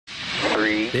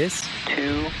3, This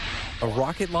 2, a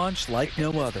rocket launch like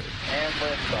no other. and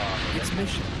liftoff. Its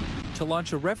mission, to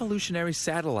launch a revolutionary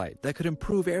satellite that could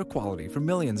improve air quality for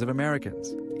millions of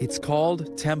Americans. It's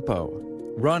called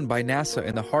TEMPO, run by NASA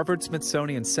and the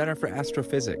Harvard-Smithsonian Center for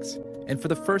Astrophysics. And for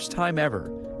the first time ever,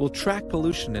 will track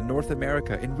pollution in North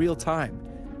America in real time,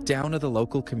 down to the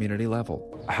local community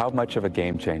level. How much of a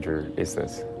game changer is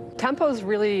this? Tempo is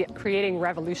really creating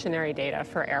revolutionary data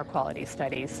for air quality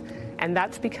studies. And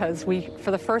that's because we,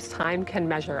 for the first time, can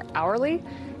measure hourly,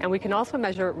 and we can also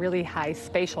measure really high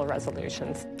spatial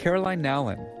resolutions. Caroline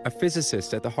Nowlin, a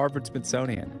physicist at the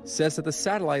Harvard-Smithsonian, says that the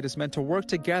satellite is meant to work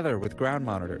together with ground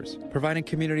monitors, providing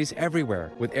communities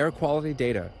everywhere with air quality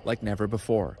data like never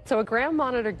before. So a ground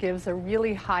monitor gives a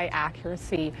really high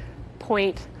accuracy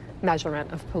point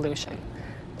measurement of pollution.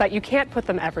 But you can't put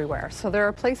them everywhere. So there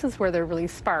are places where they're really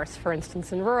sparse, for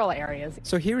instance, in rural areas.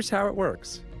 So here's how it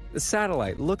works. The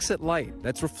satellite looks at light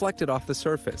that's reflected off the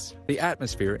surface, the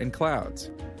atmosphere, and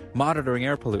clouds, monitoring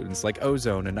air pollutants like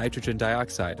ozone and nitrogen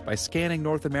dioxide by scanning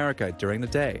North America during the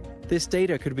day. This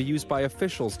data could be used by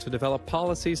officials to develop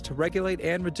policies to regulate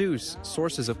and reduce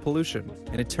sources of pollution.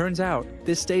 And it turns out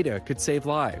this data could save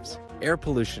lives. Air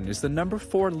pollution is the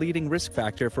 #4 leading risk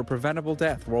factor for preventable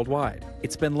death worldwide.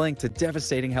 It's been linked to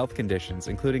devastating health conditions,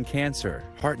 including cancer,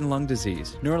 heart and lung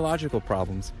disease, neurological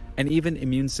problems, and even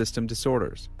immune system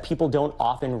disorders. People don't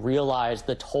often realize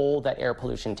the toll that air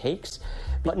pollution takes,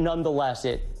 but nonetheless,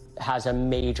 it has a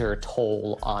major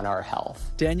toll on our health.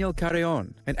 Daniel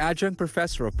Carreon, an adjunct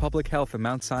professor of public health at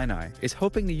Mount Sinai, is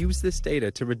hoping to use this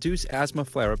data to reduce asthma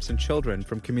flare-ups in children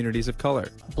from communities of color.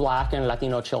 Black and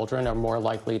Latino children are more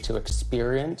likely to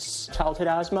experience childhood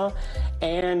asthma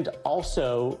and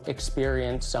also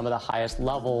experience some of the highest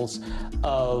levels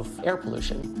of air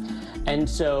pollution. And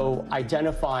so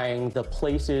identifying the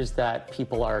places that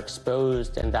people are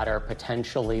exposed and that are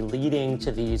potentially leading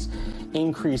to these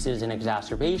increases in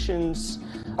exacerbations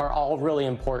are all really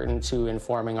important to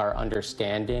informing our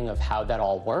understanding of how that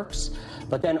all works,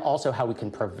 but then also how we can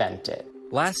prevent it.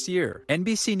 Last year,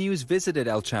 NBC News visited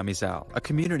El Chamizal, a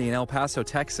community in El Paso,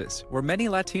 Texas, where many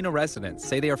Latino residents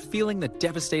say they are feeling the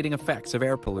devastating effects of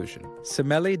air pollution.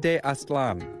 Semeli de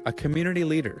Aslam, a community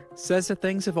leader, says that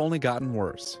things have only gotten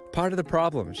worse. Part of the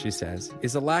problem, she says,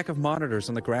 is the lack of monitors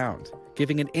on the ground,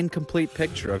 giving an incomplete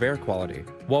picture of air quality.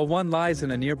 While one lies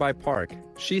in a nearby park,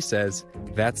 she says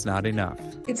that's not enough.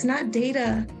 It's not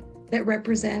data that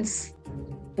represents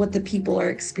what the people are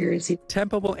experiencing.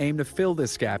 Tempo will aim to fill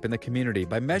this gap in the community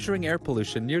by measuring air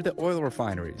pollution near the oil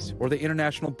refineries or the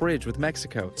international bridge with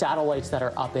Mexico. Satellites that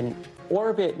are up in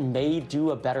orbit may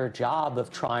do a better job of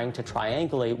trying to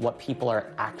triangulate what people are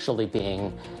actually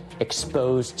being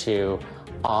exposed to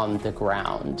on the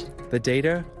ground. The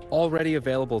data, already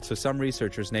available to some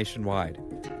researchers nationwide,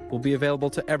 will be available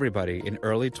to everybody in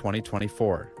early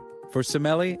 2024. For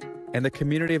Semeli and the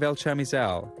community of El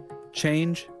Chamizal,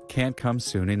 change can't come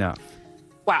soon enough.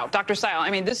 Wow, Dr. Seil, I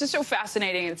mean, this is so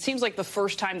fascinating. It seems like the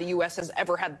first time the U.S. has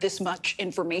ever had this much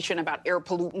information about air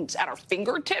pollutants at our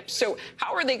fingertips. So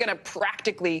how are they going to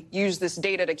practically use this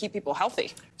data to keep people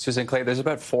healthy? Susan Clay, there's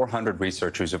about 400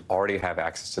 researchers who already have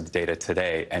access to the data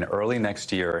today. And early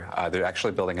next year, they're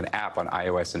actually building an app on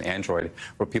iOS and Android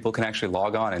where people can actually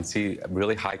log on and see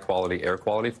really high-quality air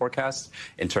quality forecasts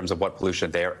in terms of what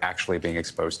pollution they are actually being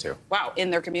exposed to. Wow, in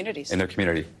their communities. In their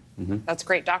community. That's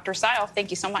great. Dr. Seil,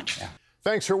 thank you so much. Yeah.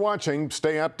 Thanks for watching.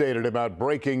 Stay updated about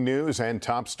breaking news and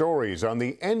top stories on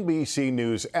the NBC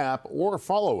News app or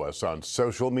follow us on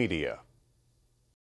social media.